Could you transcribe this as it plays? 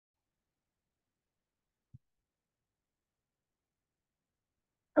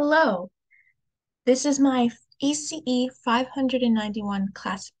Hello, this is my ECE 591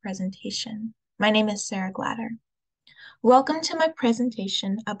 class presentation. My name is Sarah Glatter. Welcome to my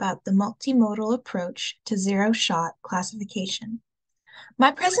presentation about the multimodal approach to zero-shot classification.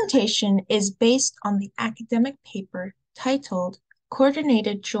 My presentation is based on the academic paper titled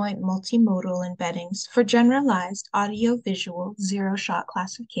Coordinated Joint Multimodal Embeddings for Generalized Audio-Visual Zero-Shot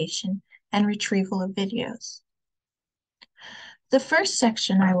Classification and Retrieval of Videos. The first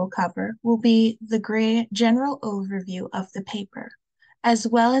section I will cover will be the general overview of the paper, as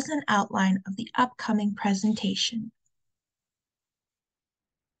well as an outline of the upcoming presentation.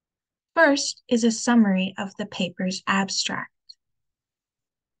 First is a summary of the paper's abstract.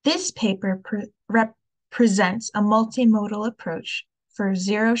 This paper represents a multimodal approach for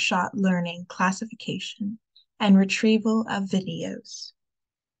zero-shot learning, classification, and retrieval of videos.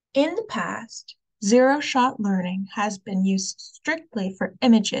 In the past, zero-shot learning has been used strictly for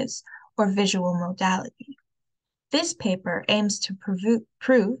images or visual modality. This paper aims to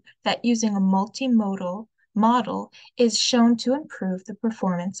prove that using a multimodal model is shown to improve the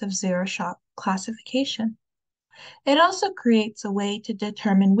performance of zero-shot classification. It also creates a way to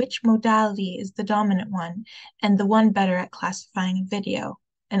determine which modality is the dominant one and the one better at classifying a video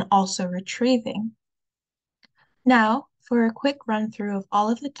and also retrieving. Now, for a quick run-through of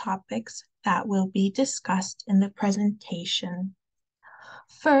all of the topics that will be discussed in the presentation.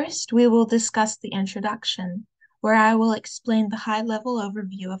 First, we will discuss the introduction, where I will explain the high-level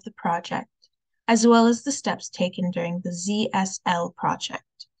overview of the project, as well as the steps taken during the ZSL project.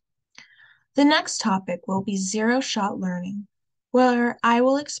 The next topic will be zero-shot learning, where I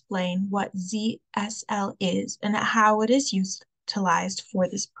will explain what ZSL is and how it is utilized for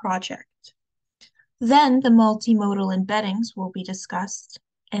this project. Then the multimodal embeddings will be discussed,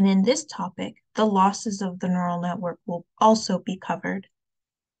 and in this topic, the losses of the neural network will also be covered.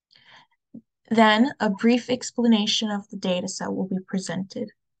 Then a brief explanation of the dataset will be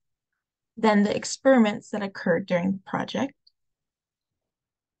presented. Then the experiments that occurred during the project.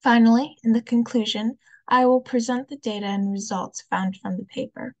 Finally, in the conclusion, I will present the data and results found from the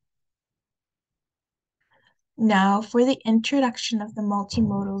paper. Now for the introduction of the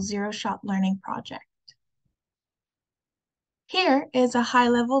multimodal zero-shot learning project. Here is a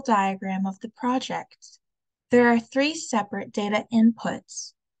high-level diagram of the project. There are three separate data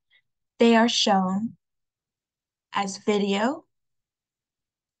inputs. They are shown as video,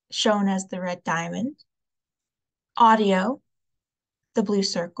 shown as the red diamond, audio, the blue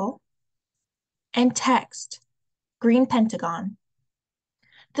circle, and text, green pentagon.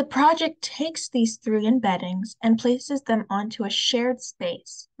 The project takes these three embeddings and places them onto a shared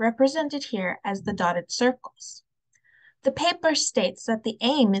space, represented here as the dotted circles. The paper states that the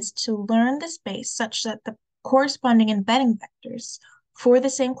aim is to learn the space such that the corresponding embedding vectors for the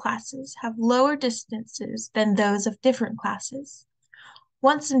same classes have lower distances than those of different classes.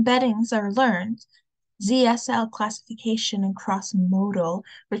 Once embeddings are learned, ZSL classification and cross-modal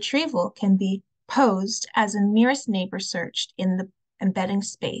retrieval can be posed as a nearest neighbor searched in the embedding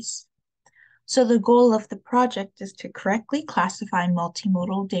space. So the goal of the project is to correctly classify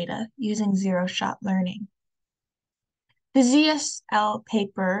multimodal data using zero-shot learning. The ZSL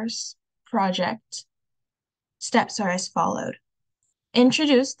paper's project steps are as followed.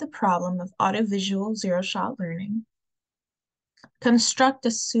 Introduce the problem of audiovisual zero-shot learning. Construct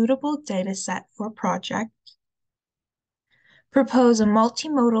a suitable data set for project. Propose a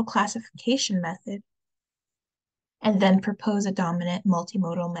multimodal classification method. And then propose a dominant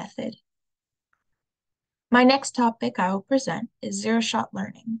multimodal method. My next topic I will present is zero-shot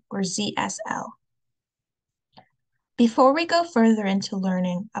learning, or ZSL. Before we go further into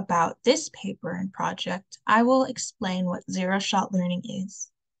learning about this paper and project, I will explain what zero-shot learning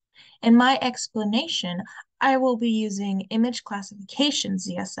is. In my explanation, I will be using image classification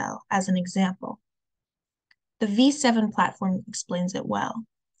ZSL as an example. The V7 platform explains it well.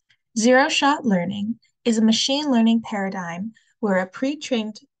 Zero-shot learning is a machine learning paradigm where a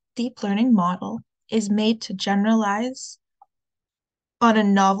pre-trained deep learning model is made to generalize on a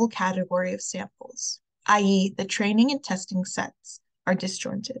novel category of samples, i.e., the training and testing sets are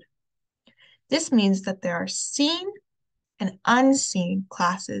disjointed. This means that there are seen and unseen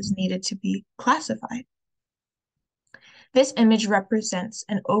classes needed to be classified. This image represents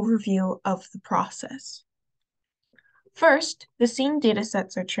an overview of the process. First, the seen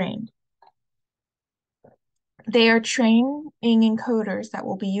datasets are trained. They are training encoders that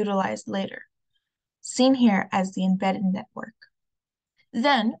will be utilized later, seen here as the embedded network.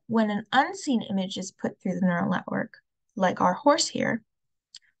 Then, when an unseen image is put through the neural network, like our horse here,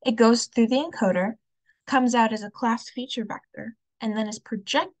 it goes through the encoder, comes out as a class feature vector, and then is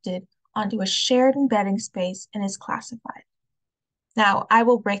projected onto a shared embedding space and is classified. Now, I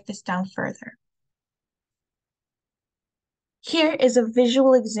will break this down further. Here is a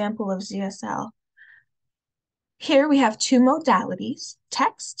visual example of ZSL. Here we have two modalities,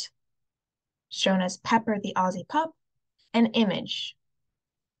 text, shown as Pepper the Aussie pup, and image,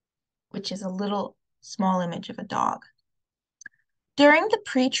 which is a little small image of a dog. During the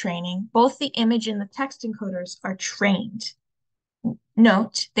pre-training, both the image and the text encoders are trained.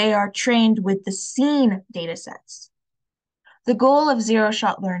 Note, they are trained with the scene datasets. The goal of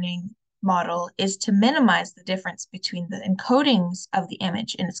zero-shot learning model is to minimize the difference between the encodings of the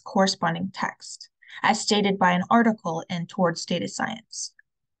image and its corresponding text, as stated by an article in Towards Data Science.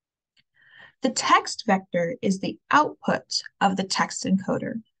 The text vector is the output of the text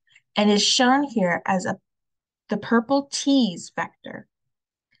encoder and is shown here as the purple T's vector.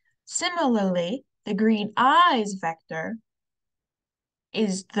 Similarly, the green I's vector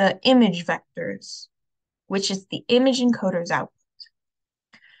is the image vectors, which is the image encoder's output.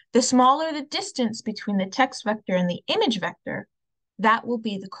 The smaller the distance between the text vector and the image vector, that will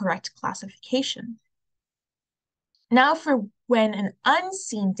be the correct classification. Now for when an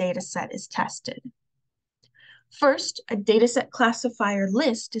unseen dataset is tested. First, a dataset classifier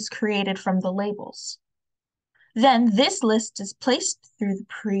list is created from the labels. Then this list is placed through the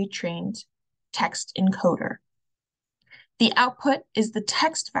pre-trained text encoder. The output is the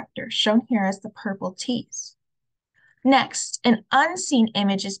text vector, shown here as the purple T's. Next, an unseen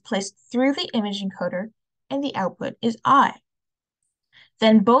image is placed through the image encoder, and the output is I.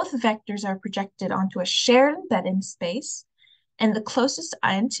 Then both vectors are projected onto a shared embedding space, and the closest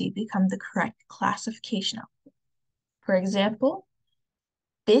INT become the correct classification output. For example,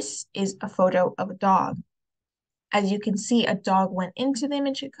 this is a photo of a dog. As you can see, a dog went into the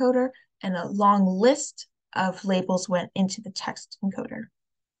image encoder, and a long list of labels went into the text encoder.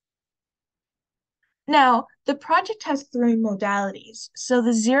 Now, the project has three modalities, so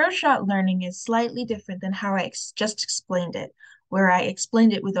the zero-shot learning is slightly different than how I just explained it, where I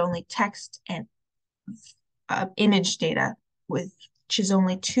explained it with only text and image data, which is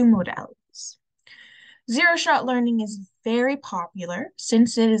only two modalities. Zero-shot learning is very popular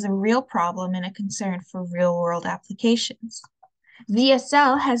since it is a real problem and a concern for real-world applications.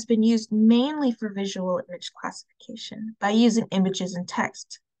 VSL has been used mainly for visual image classification by using images and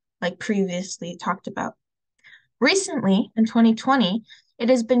text, like previously talked about. Recently, in 2020, it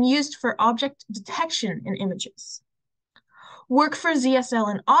has been used for object detection in images. Work for ZSL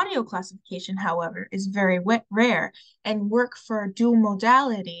and audio classification, however, is very rare, and work for dual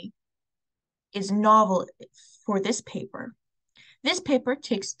modality is novel for this paper. This paper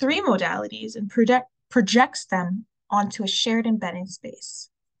takes three modalities and projects them onto a shared embedding space.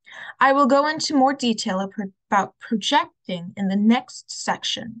 I will go into more detail about projecting in the next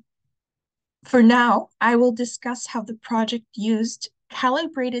section. For now, I will discuss how the project used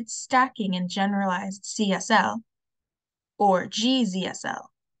calibrated stacking in generalized CSL, or GZSL.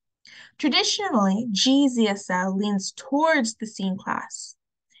 Traditionally, GZSL leans towards the scene class.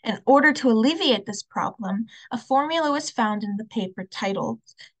 In order to alleviate this problem, a formula was found in the paper titled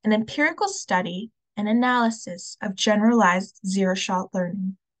An Empirical Study and Analysis of Generalized Zero-Shot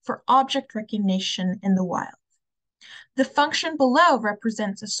Learning for Object Recognition in the Wild. The function below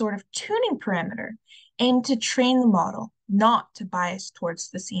represents a sort of tuning parameter aimed to train the model, not to bias towards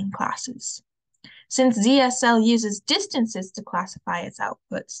the scene classes. Since ZSL uses distances to classify its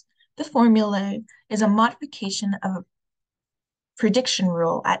outputs, the formula is a modification of a prediction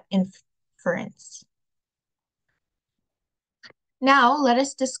rule at inference. Now let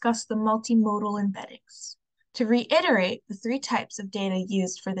us discuss the multimodal embeddings. To reiterate, the three types of data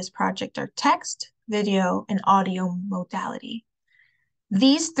used for this project are text, video, and audio modality.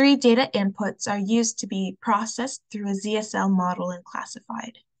 These three data inputs are used to be processed through a ZSL model and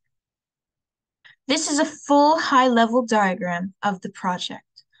classified. This is a full high-level diagram of the project.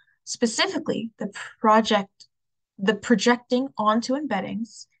 Specifically, the projecting onto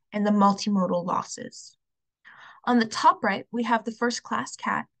embeddings, and the multimodal losses. On the top right, we have the first-class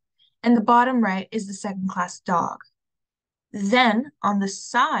cat, and the bottom right is the second-class dog. Then, on the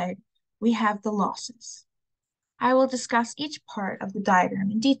side, we have the losses. I will discuss each part of the diagram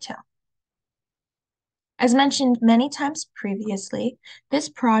in detail. As mentioned many times previously, this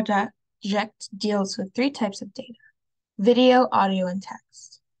project deals with three types of data: video, audio, and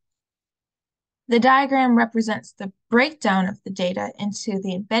text. The diagram represents the breakdown of the data into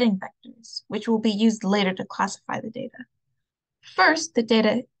the embedding vectors, which will be used later to classify the data. First, the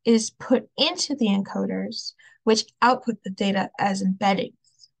data is put into the encoders, which output the data as embeddings.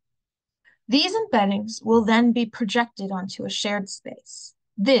 These embeddings will then be projected onto a shared space.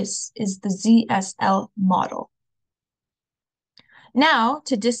 This is the ZSL model. Now,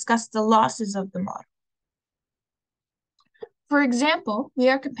 to discuss the losses of the model. For example, we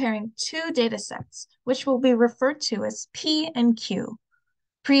are comparing two data sets, which will be referred to as P and Q,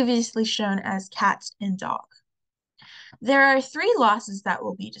 previously shown as cat and dog. There are three losses that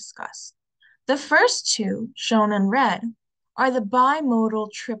will be discussed. The first two, shown in red, are the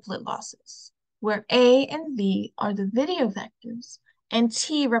bimodal triplet losses, where A and V are the video vectors and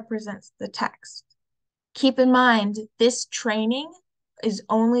T represents the text. Keep in mind, this training is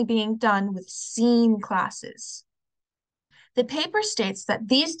only being done with scene classes. The paper states that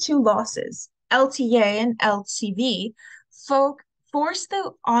these two losses, LTA and LTV, force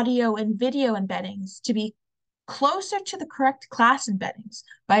the audio and video embeddings to be closer to the correct class embeddings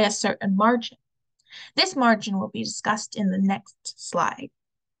by a certain margin. This margin will be discussed in the next slide.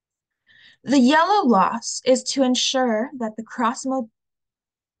 The yellow loss is to ensure that the cross-modal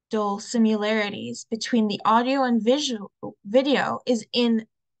similarities between the audio and video is in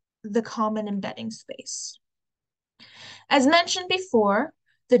the common embedding space. As mentioned before,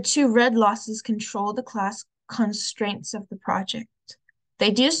 the two red losses control the class constraints of the project.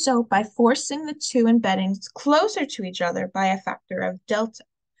 They do so by forcing the two embeddings closer to each other by a factor of delta,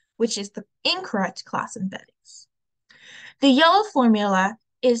 which is the incorrect class embeddings. The yellow formula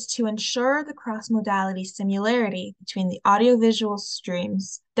is to ensure the cross-modality similarity between the audiovisual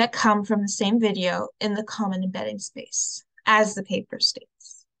streams that come from the same video in the common embedding space, as the paper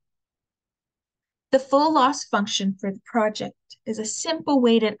states. The full loss function for the project is a simple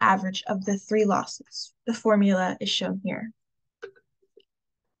weighted average of the three losses. The formula is shown here.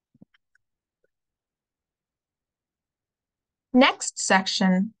 Next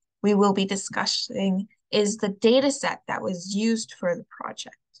section we will be discussing is the data set that was used for the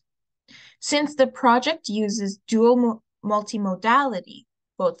project. Since the project uses dual multimodality,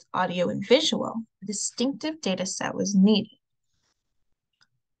 both audio and visual, a distinctive data set was needed.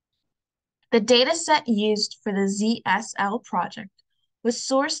 The data set used for the ZSL project was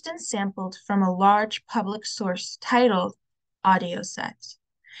sourced and sampled from a large public source titled Audio Set.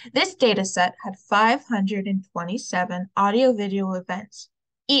 This dataset had 527 audio-video events,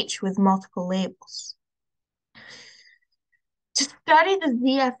 each with multiple labels. To study the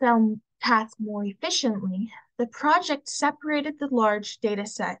ZSL task more efficiently, the project separated the large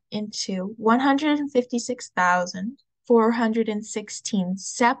dataset into 156,416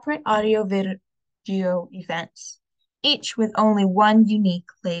 separate audio-video events, each with only one unique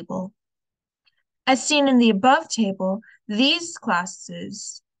label. As seen in the above table, these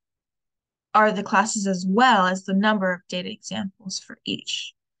classes are the classes as well as the number of data examples for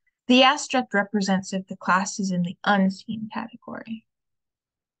each. The asterisk represents the classes in the unseen category.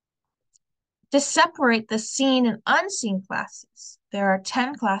 To separate the seen and unseen classes, there are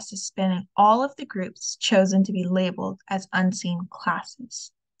 10 classes spanning all of the groups chosen to be labeled as unseen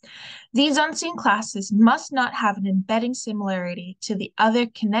classes. These unseen classes must not have an embedding similarity to the other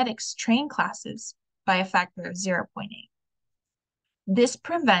kinetics trained classes by a factor of 0.8. This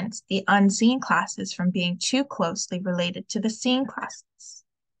prevents the unseen classes from being too closely related to the seen classes.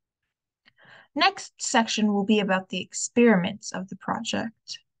 Next section will be about the experiments of the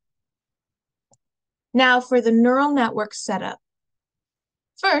project. Now for the neural network setup.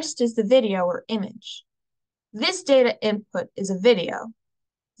 First is the video or image. This data input is a video.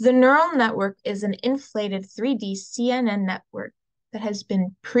 The neural network is an inflated 3D CNN network that has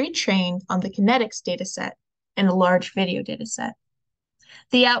been pre-trained on the kinetics dataset and a large video dataset.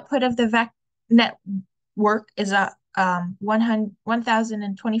 The output of the network is a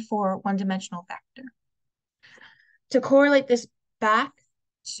 1024 one-dimensional vector. To correlate this back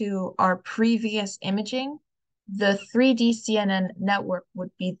to our previous imaging, the 3D CNN network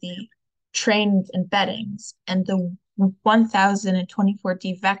would be the trained embeddings, and the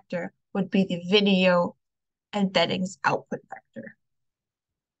 1024D vector would be the video embeddings output vector.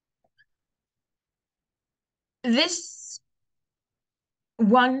 This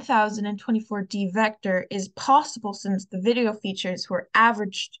 1024D vector is possible since the video features were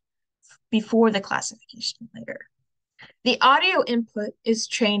averaged before the classification layer. The audio input is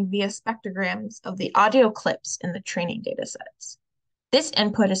trained via spectrograms of the audio clips in the training datasets. This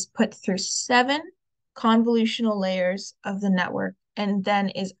input is put through 7 convolutional layers of the network and then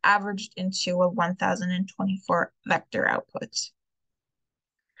is averaged into a 1024 vector output.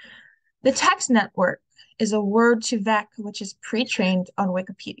 The text network is a word-to-vec which is pre-trained on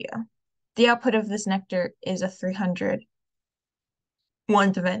Wikipedia. The output of this vector is a 300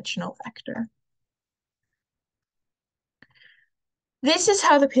 one-dimensional vector. This is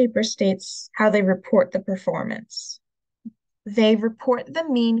how the paper states how they report the performance. They report the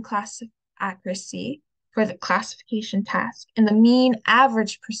mean class accuracy for the classification task and the mean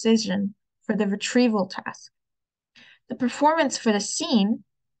average precision for the retrieval task. The performance for the seen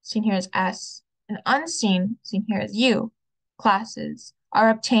here as S, and unseen, seen here as U, classes are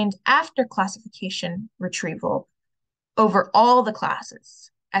obtained after classification retrieval over all the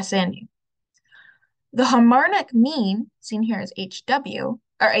classes, S and U. The harmonic mean, seen here as HW,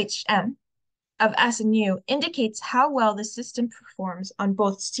 or HM, of S and U indicates how well the system performs on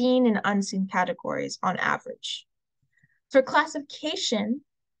both seen and unseen categories on average. For classification,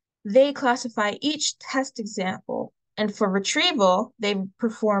 they classify each test example, and for retrieval, they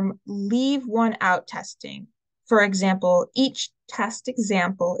perform leave one out testing. For example, each test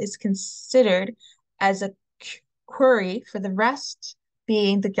example is considered as a query for the rest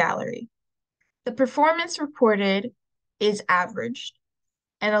being the gallery. The performance reported is averaged,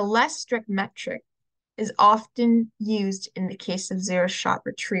 and a less strict metric is often used in the case of zero-shot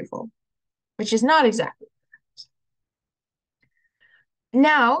retrieval, which is not exactly correct.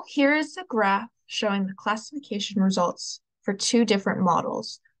 Now, here is a graph showing the classification results for two different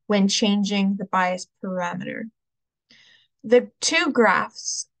models when changing the bias parameter. The two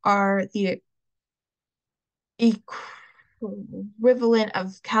graphs are the equivalent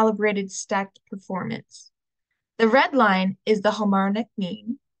of calibrated stacked performance. The red line is the harmonic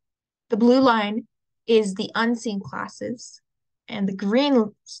mean. The blue line is the unseen classes, and the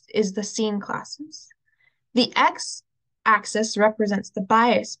green is the seen classes. The x-axis represents the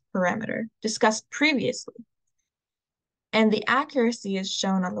bias parameter discussed previously, and the accuracy is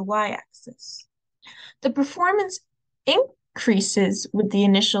shown on the y-axis. The performance increases with the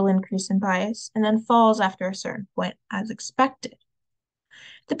initial increase in bias and then falls after a certain point as expected.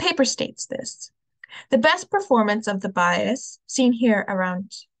 The paper states this. The best performance of the bias, seen here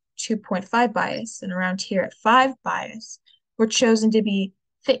around 2.5 bias and around here at 5 bias, were chosen to be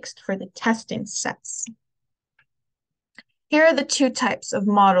fixed for the testing sets. Here are the two types of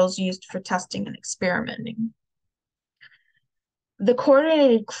models used for testing and experimenting. The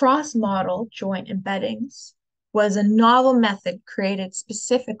coordinated cross-model joint embeddings was a novel method created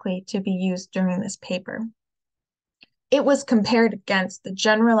specifically to be used during this paper. It was compared against the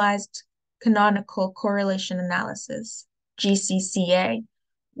generalized canonical correlation analysis, GCCA,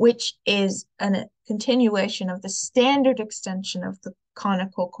 which is a continuation of the standard extension of the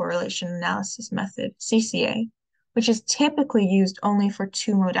canonical correlation analysis method, CCA, which is typically used only for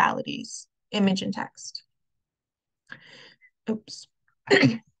two modalities, image and text. Oops.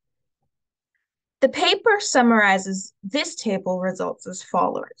 The paper summarizes this table results as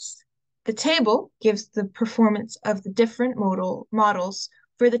follows. The table gives the performance of the different models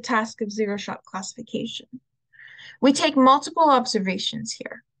for the task of zero-shot classification. We take multiple observations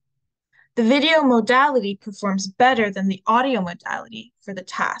here. The video modality performs better than the audio modality for the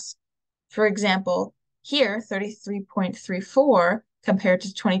task. For example, here 33.34 compared to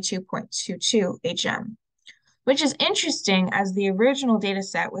 22.22 HM, which is interesting as the original data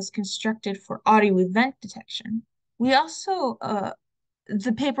set was constructed for audio event detection. The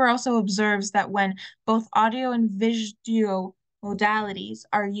paper also observes that when both audio and video modalities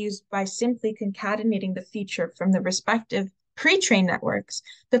are used by simply concatenating the feature from the respective pre-trained networks,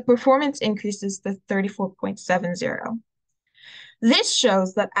 the performance increases to 34.70. This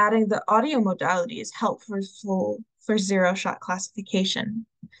shows that adding the audio modality is helpful for zero-shot classification.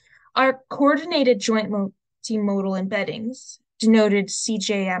 Our coordinated joint multimodal embeddings, denoted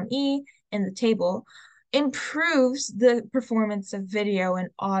CJME in the table, improves the performance of video and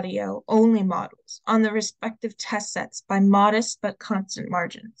audio only models on the respective test sets by modest but constant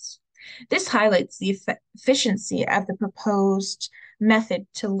margins. This highlights the efficiency of the proposed method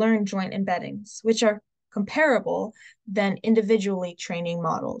to learn joint embeddings, which are comparable than individually training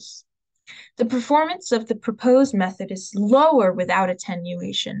models. The performance of the proposed method is lower without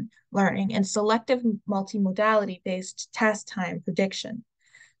attenuation learning and selective multimodality-based test time prediction,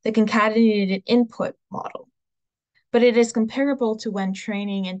 the concatenated input model, but it is comparable to when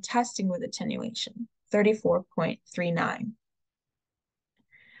training and testing with attenuation, 34.39.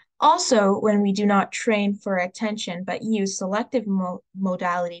 Also, when we do not train for attention but use selective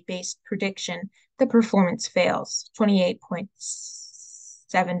modality-based prediction, the performance fails,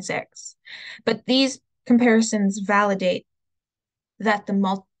 28.76. But these comparisons validate that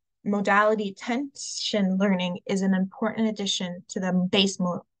the modality attention learning is an important addition to the base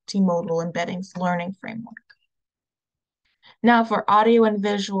multimodal embeddings learning framework. Now for audio and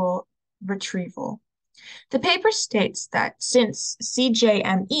visual retrieval. The paper states that since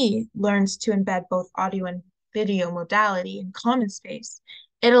CJME learns to embed both audio and video modality in common space,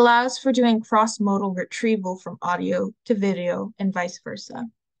 it allows for doing cross-modal retrieval from audio to video and vice versa.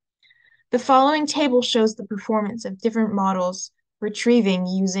 The following table shows the performance of different models retrieving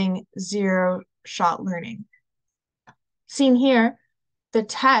using zero-shot learning. Seen here, the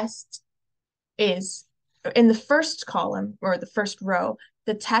test is in the first column or the first row,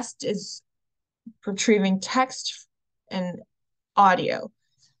 the test is retrieving text and audio.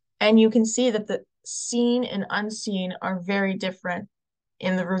 And you can see that the seen and unseen are very different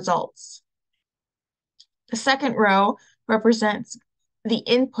in the results. The second row represents the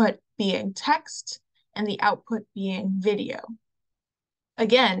input being text and the output being video.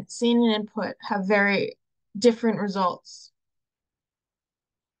 Again, seen and input have very different results.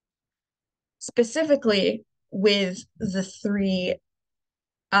 Specifically with the three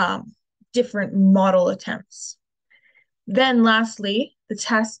different model attempts. Then lastly, the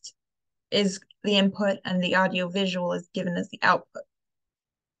test is the input and the audio visual is given as the output.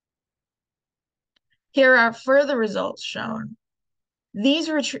 Here are further results shown. These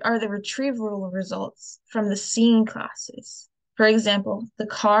are the retrieval results from the seen classes. For example, the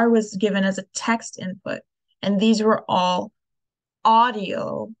car was given as a text input, and these were all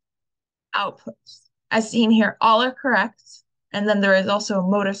audio outputs. As seen here, all are correct. And then there is also a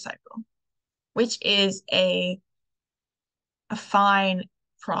motorcycle, which is a fine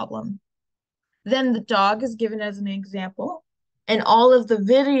problem. Then the dog is given as an example, and all of the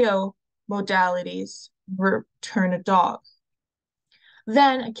video modalities return a dog.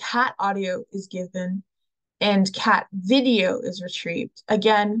 Then a cat audio is given, and cat video is retrieved.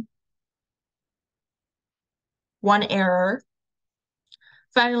 Again, one error.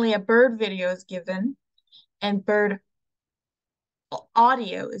 Finally, a bird video is given, and bird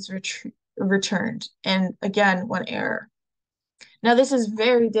audio is returned, and again, one error. Now, this is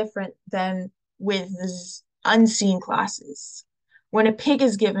very different than with the unseen classes. When a pig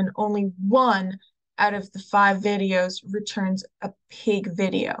is given, only one out of the 5 videos returns a pig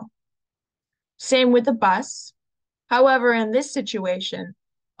video. Same with the bus. However, in this situation,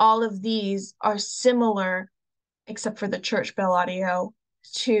 all of these are similar, except for the church bell audio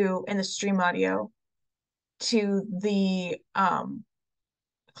and the stream audio, to the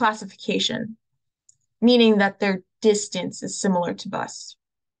classification, meaning that their distance is similar to bus.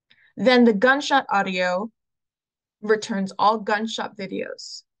 Then the gunshot audio returns all gunshot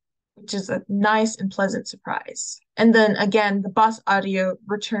videos, which is a nice and pleasant surprise. And then again, the bus video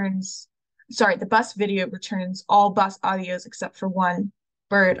returns all bus audios except for one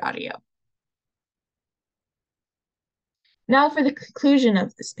bird audio. Now for the conclusion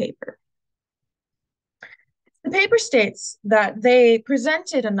of this paper. The paper states that they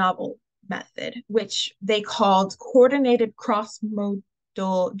presented a novel method, which they called coordinated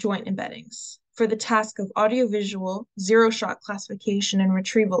cross-modal joint embeddings, for the task of audiovisual zero-shot classification and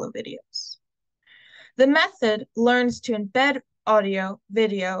retrieval of videos. The method learns to embed audio,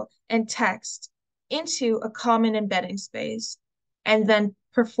 video, and text into a common embedding space, and then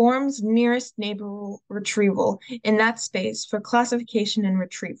performs nearest neighbor retrieval in that space for classification and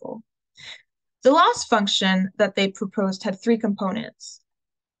retrieval. The loss function that they proposed had 3 components: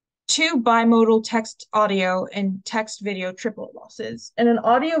 2 bimodal text audio and text video triplet losses, and an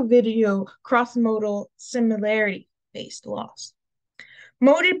audio video cross-modal similarity-based loss.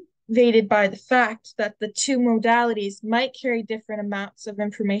 Motivated by the fact that the 2 modalities might carry different amounts of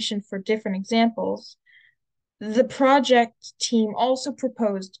information for different examples, the project team also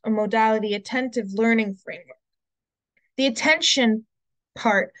proposed a modality attentive learning framework. The attention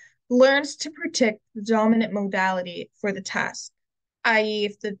part learns to predict the dominant modality for the task, i.e.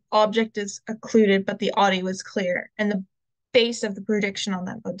 if the object is occluded but the audio is clear, and the base of the prediction on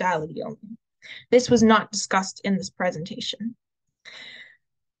that modality only. This was not discussed in this presentation.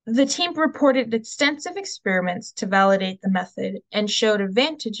 The team reported extensive experiments to validate the method and showed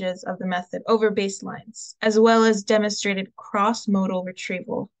advantages of the method over baselines, as well as demonstrated cross-modal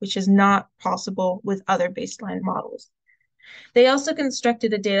retrieval, which is not possible with other baseline models. They also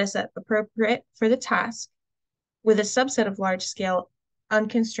constructed a dataset appropriate for the task with a subset of large-scale,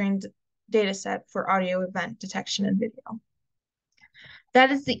 unconstrained dataset for audio event detection and video.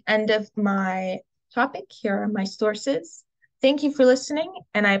 That is the end of my topic. Here are my sources. Thank you for listening,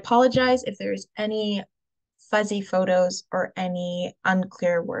 and I apologize if there's any fuzzy photos or any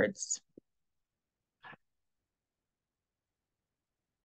unclear words.